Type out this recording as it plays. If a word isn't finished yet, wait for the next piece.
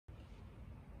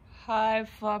Hi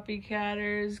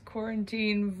Floppycatters,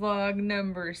 quarantine vlog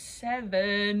number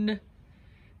 7.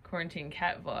 Quarantine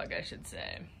cat vlog, I should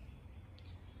say.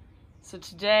 So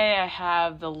today I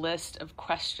have the list of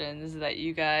questions that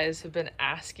you guys have been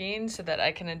asking so that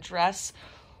I can address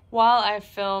while I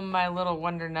film my little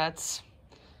wonder nuts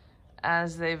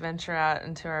as they venture out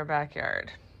into our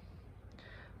backyard.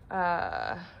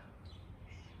 Oh,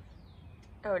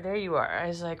 there you are. I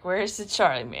was like, where's the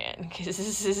Charlie man? Because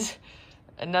this is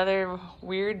another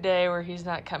weird day where he's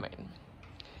not coming.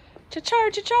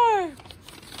 Cha-char, cha-char!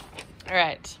 All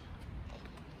right.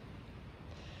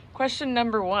 Question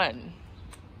number 1,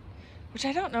 which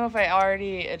I don't know if I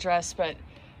already addressed, but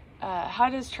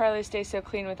how does Charlie stay so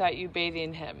clean without you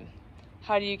bathing him?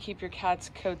 How do you keep your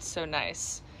cat's coats so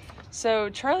nice? So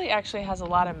Charlie actually has a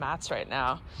lot of mats right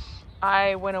now.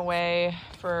 I went away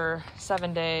for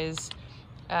 7 days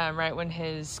right when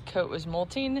his coat was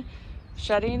molting,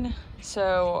 shedding.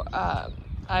 So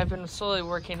I've been slowly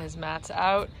working his mats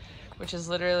out, which is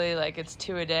literally like it's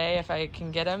 2 a day if I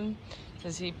can get him,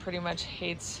 because he pretty much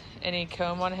hates any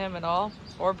comb on him at all,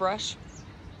 or brush.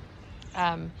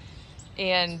 And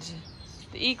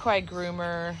the Equi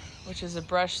groomer, which is a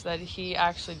brush that he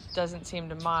actually doesn't seem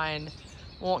to mind,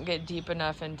 won't get deep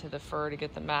enough into the fur to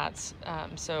get the mats.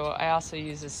 So I also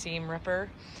use a seam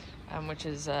ripper, which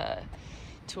is a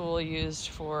tool used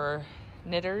for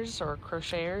knitters or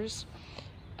crocheters,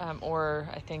 or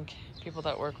I think people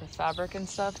that work with fabric and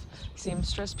stuff,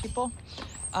 seamstress people.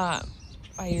 I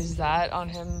use that on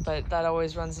him, but that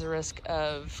always runs the risk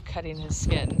of cutting his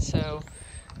skin, so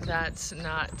that's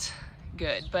not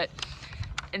good. But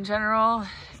in general,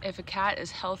 if a cat is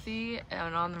healthy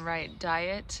and on the right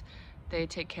diet, they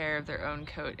take care of their own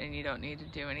coat and you don't need to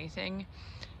do anything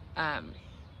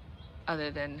other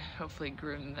than hopefully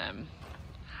groom them.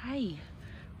 Hi,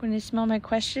 want to smell my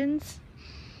questions?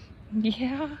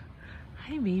 Yeah?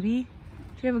 Hi, baby.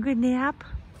 Did you have a good nap?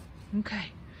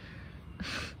 Okay.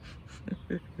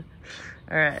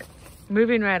 All right,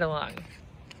 moving right along.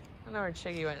 I don't know where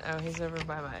Triggy went. Oh, he's over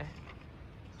by my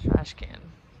trash can.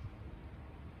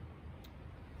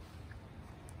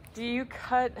 Do you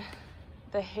cut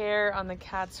the hair on the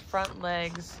cat's front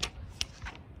legs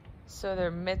so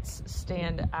their mitts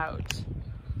stand out,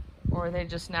 or are they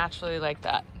just naturally like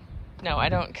that? No, I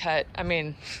don't cut. I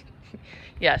mean,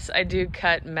 yes, I do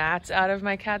cut mats out of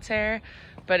my cat's hair,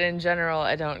 but in general,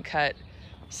 I don't cut.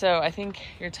 So I think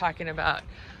you're talking about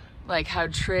like how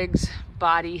Trigg's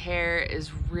body hair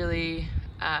is really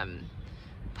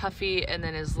puffy and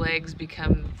then his legs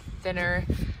become thinner.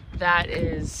 That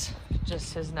is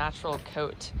just his natural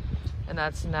coat, and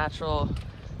that's natural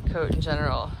coat in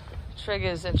general. Trigg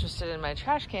is interested in my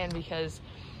trash can because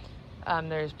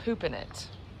there's poop in it.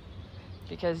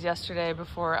 Because yesterday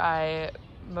before I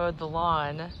mowed the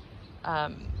lawn, I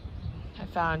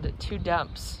found 2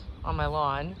 dumps on my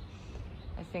lawn.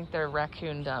 I think they're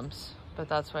raccoon dumps, but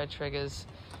that's why Trigg is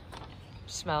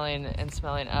smelling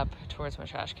up towards my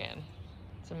trash can.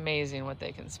 It's amazing what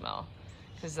they can smell,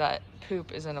 because that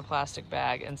poop is in a plastic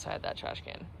bag inside that trash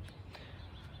can.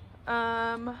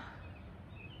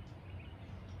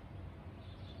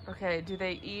 Okay, do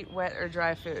they eat wet or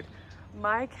dry food?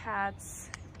 My cats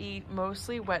eat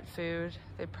mostly wet food.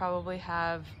 They probably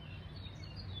have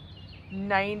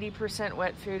 90%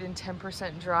 wet food and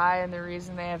 10% dry, and the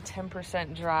reason they have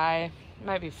 10% dry,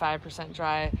 might be 5%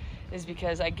 dry, is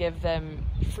because I give them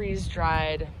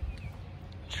freeze-dried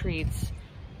treats.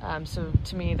 So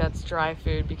to me that's dry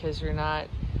food, because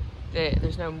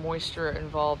there's no moisture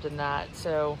involved in that,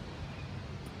 so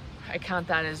I count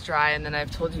that as dry. And then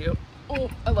I've told you, oh,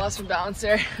 I lost my balance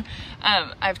there.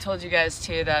 I've told you guys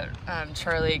too that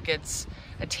Charlie gets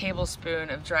a tablespoon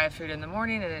of dry food in the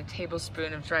morning and a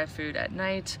tablespoon of dry food at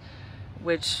night,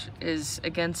 which is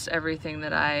against everything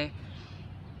that I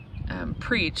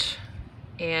preach.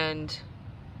 And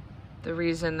the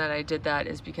reason that I did that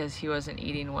is because he wasn't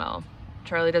eating well.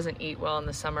 Charlie doesn't eat well in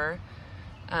the summer,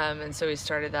 and so he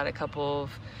started that a couple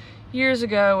of years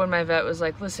ago when my vet was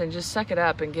like, listen, just suck it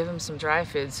up and give him some dry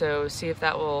food, so see if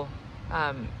that will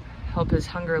help his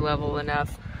hunger level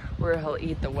enough where he'll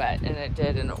eat the wet. And it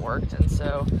did, and it worked. And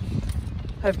so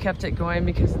I've kept it going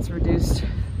because it's reduced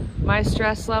my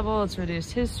stress level, it's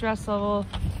reduced his stress level,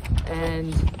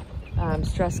 and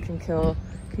stress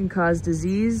can cause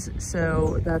disease,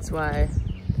 so that's why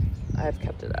I've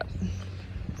kept it up.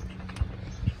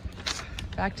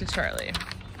 Back to Charlie.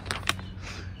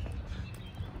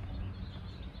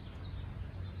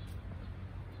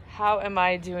 How am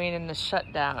I doing in the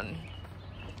shutdown?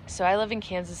 So I live in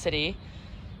Kansas City.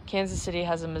 Kansas City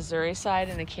has a Missouri side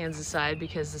and a Kansas side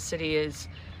because the city is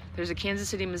there's a Kansas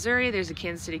City, Missouri, there's a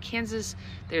Kansas City, Kansas,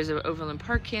 there's a Overland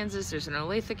Park, Kansas, there's an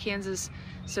Olathe, Kansas.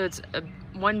 So it's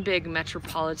one big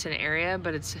metropolitan area,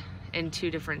 but it's in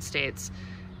 2 different states.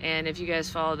 And if you guys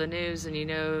follow the news and you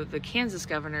know, the Kansas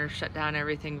governor shut down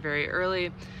everything very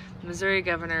early. The Missouri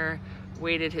governor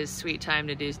waited his sweet time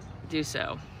to do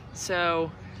so.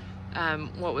 So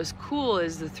what was cool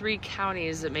is the 3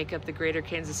 counties that make up the greater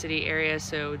Kansas City area,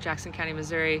 so Jackson County,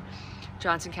 Missouri,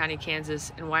 Johnson County,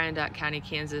 Kansas, and Wyandotte County,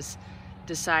 Kansas,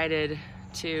 decided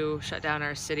to shut down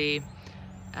our city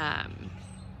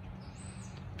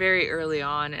very early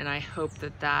on, and I hope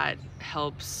that that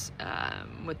helps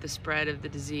with the spread of the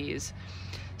disease.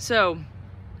 So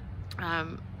I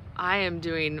am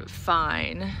doing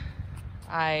fine.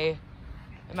 I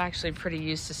am actually pretty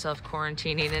used to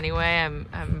self-quarantining anyway.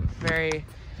 I'm very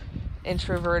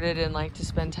introverted and like to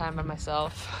spend time by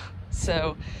myself,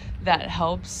 so that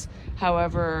helps.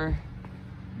 However,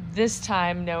 this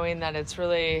time, knowing that it's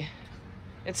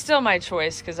still my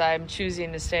choice because I'm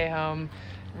choosing to stay home,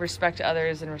 respect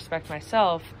others and respect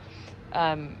myself.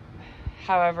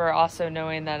 However, also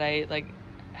knowing that I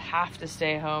have to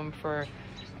stay home for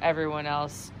everyone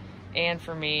else and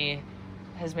for me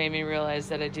has made me realize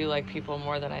that I do like people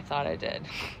more than I thought I did.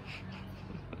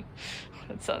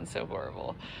 That sounds so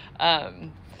horrible.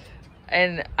 And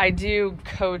I do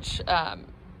coach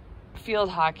field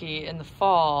hockey in the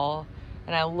fall,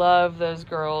 and I love those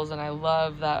girls and I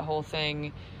love that whole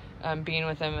thing, being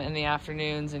with them in the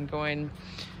afternoons and going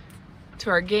to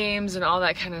our games and all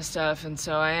that kind of stuff. And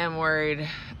so I am worried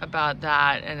about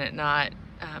that and it not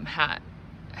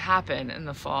happen in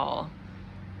the fall,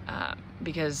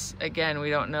 because again, we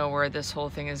don't know where this whole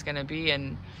thing is going to be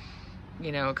in,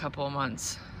 you know, a couple of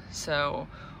months. So,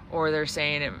 or they're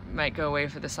saying it might go away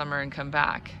for the summer and come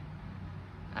back.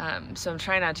 So I'm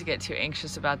trying not to get too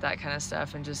anxious about that kind of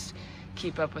stuff and just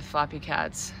keep up with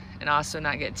Floppycats, and also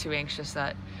not get too anxious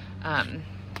that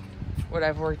what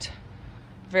I've worked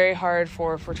very hard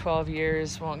for 12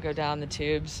 years won't go down the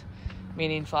tubes,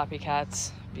 meaning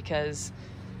Floppycats, because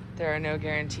there are no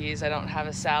guarantees. I don't have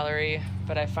a salary,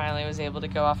 but I finally was able to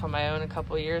go off on my own a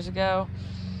couple of years ago.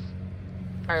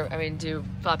 Do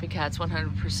Floppycats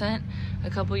 100% a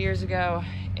couple years ago,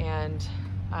 and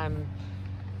I'm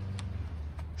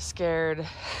scared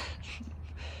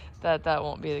that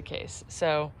won't be the case.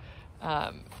 So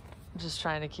just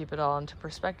trying to keep it all into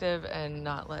perspective and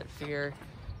not let fear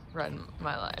run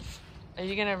my life. Are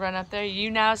you gonna run up there? You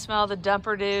now smell the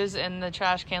dumper doos in the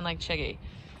trash can like Chiggy.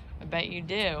 I bet you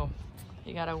do.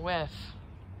 You got a whiff.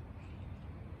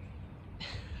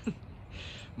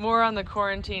 More on the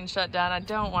quarantine shutdown. I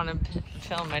don't want to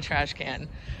film my trash can.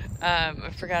 I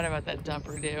forgot about that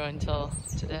dumper do until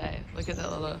today. Look at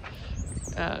that little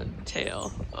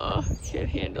tail. Oh, can't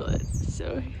handle it.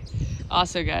 So,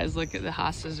 also guys, look at the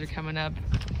hostas are coming up,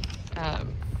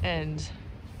 and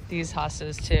these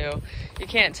hostas too. You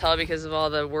can't tell because of all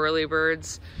the whirly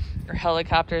birds or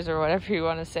helicopters or whatever you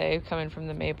want to say coming from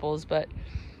the maples, but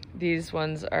these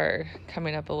ones are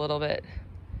coming up a little bit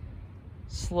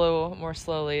more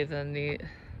slowly than the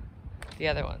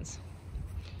other ones.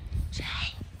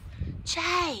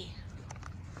 Jay.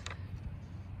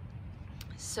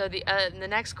 So the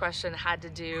next question had to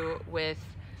do with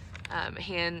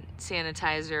hand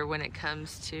sanitizer when it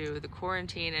comes to the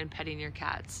quarantine and petting your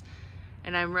cats.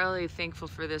 And I'm really thankful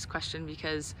for this question,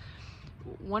 because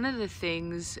one of the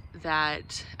things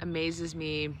that amazes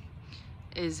me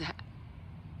is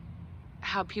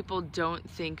how people don't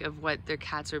think of what their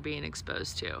cats are being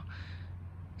exposed to.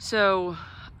 So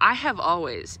I have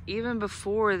always, even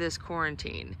before this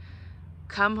quarantine,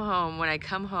 when I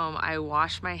come home, I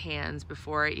wash my hands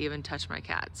before I even touch my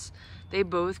cats. They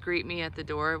both greet me at the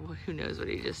door. Who knows what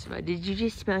he just smelled? Did you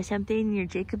just smell something in your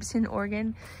Jacobson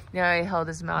organ? You know, I held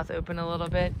his mouth open a little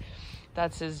bit.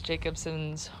 That's his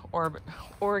Jacobson's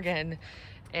organ,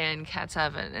 and cats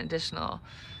have an additional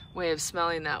way of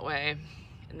smelling that way,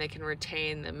 and they can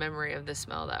retain the memory of the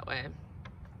smell that way.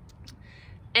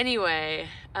 Anyway,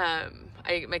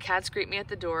 my cats greet me at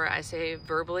the door. I say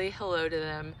verbally hello to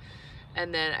them,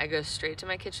 and then I go straight to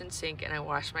my kitchen sink and I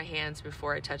wash my hands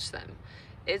before I touch them.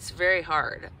 It's very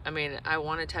hard. I mean, I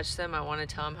want to touch them. I want to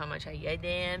tell them how much I love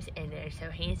them and they're so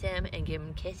handsome and give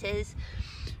them kisses.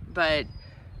 But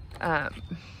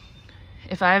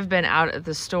if I've been out at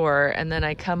the store and then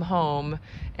I come home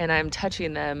and I'm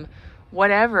touching them,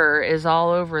 whatever is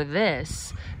all over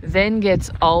this then gets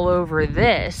all over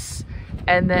this,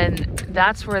 and then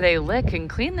that's where they lick and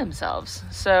clean themselves.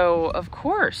 So of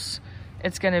course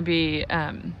it's going to be,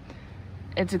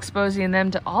 it's exposing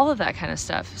them to all of that kind of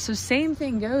stuff. So same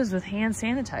thing goes with hand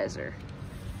sanitizer.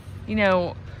 You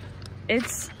know,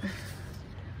 it's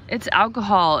it's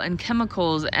alcohol and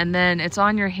chemicals, and then it's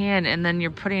on your hand, and then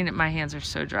you're putting it, my hands are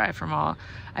so dry from all,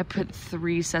 I put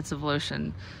 3 sets of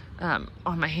lotion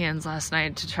on my hands last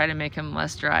night to try to make them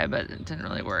less dry, but it didn't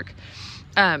really work.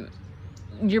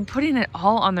 You're putting it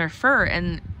all on their fur,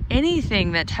 and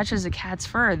anything that touches a cat's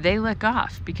fur, they lick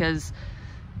off, because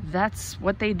that's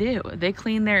what they do. They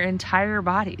clean their entire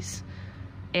bodies.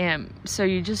 And so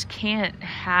you just can't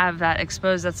have that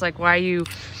exposed. That's like why you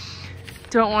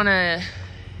don't want to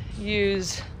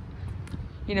use,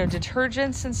 you know,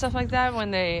 detergents and stuff like that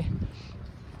when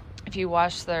if you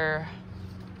wash their,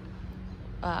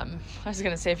 I was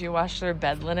going to say if you wash their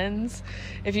bed linens,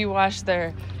 if you wash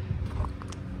their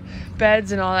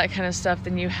beds and all that kind of stuff,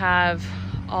 then you have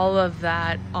all of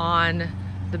that on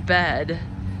the bed,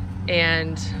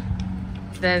 and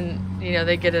then, you know,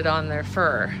 they get it on their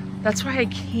fur. That's why I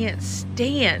can't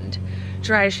stand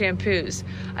dry shampoos.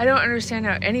 I don't understand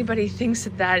how anybody thinks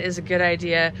that that is a good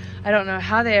idea. I don't know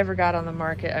how they ever got on the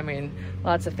market. I mean,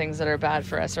 lots of things that are bad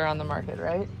for us are on the market,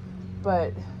 right?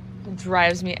 But it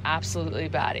drives me absolutely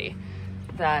batty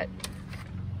that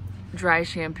dry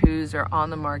shampoos are on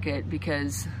the market,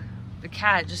 because the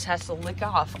cat just has to lick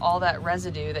off all that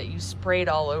residue that you sprayed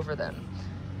all over them.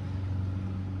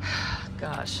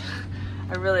 Gosh,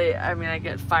 I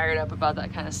get fired up about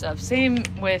that kind of stuff. Same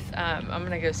with, I'm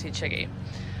gonna go see Chiggy,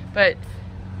 but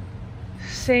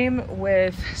same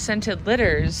with scented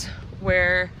litters,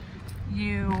 where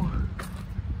you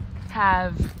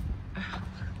have,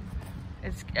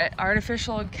 it's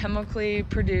artificial, chemically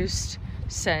produced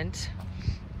scent,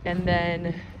 and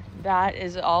then that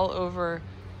is all over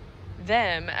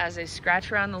them as they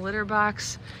scratch around the litter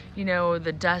box. You know,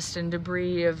 the dust and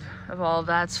debris of all of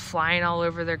that's flying all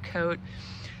over their coat.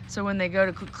 So when they go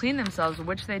to clean themselves,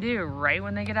 which they do right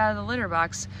when they get out of the litter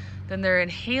box, then they're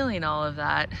inhaling all of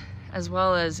that, as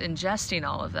well as ingesting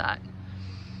all of that.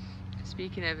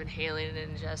 Speaking of inhaling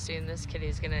and ingesting, this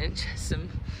kitty's gonna ingest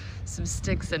some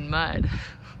sticks and mud,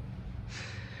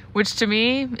 which to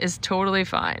me is totally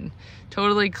fine,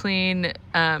 totally clean.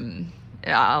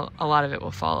 A lot of it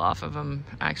will fall off of him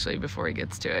actually before he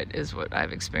gets to it, is what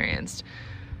I've experienced.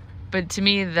 But to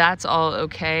me, that's all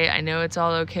okay. I know it's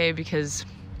all okay because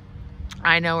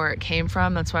I know where it came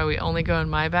from. That's why we only go in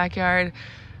my backyard.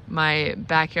 My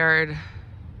backyard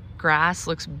grass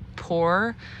looks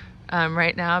poor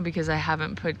right now because I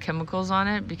haven't put chemicals on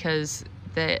it, because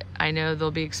I know they'll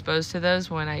be exposed to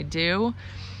those when I do.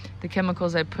 The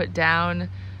chemicals I put down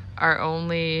are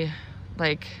only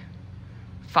like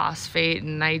phosphate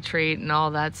and nitrate and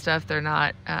all that stuff. They're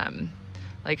not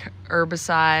like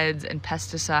herbicides and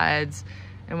pesticides.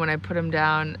 And when I put them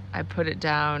down, I put it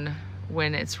down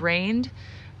when it's rained,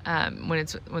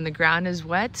 when the ground is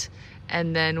wet,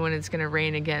 and then when it's gonna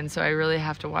rain again. So I really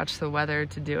have to watch the weather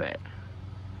to do it.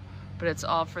 But it's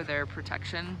all for their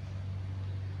protection.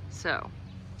 So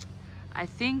I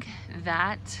think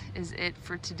that is it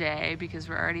for today, because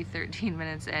we're already 13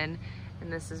 minutes in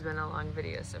and this has been a long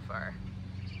video so far.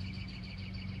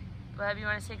 Bub, you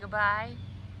want to say goodbye?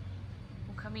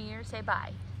 Well, come here, say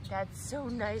bye. That's so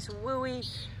nice, Wooey.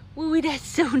 Wooey, that's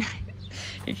so nice.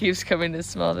 He keeps coming to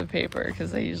smell the paper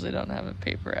because I usually don't have a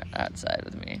paper outside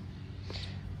with me.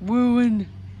 Wooing.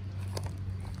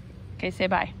 Okay, say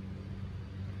bye.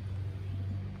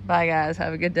 Bye, guys.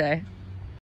 Have a good day.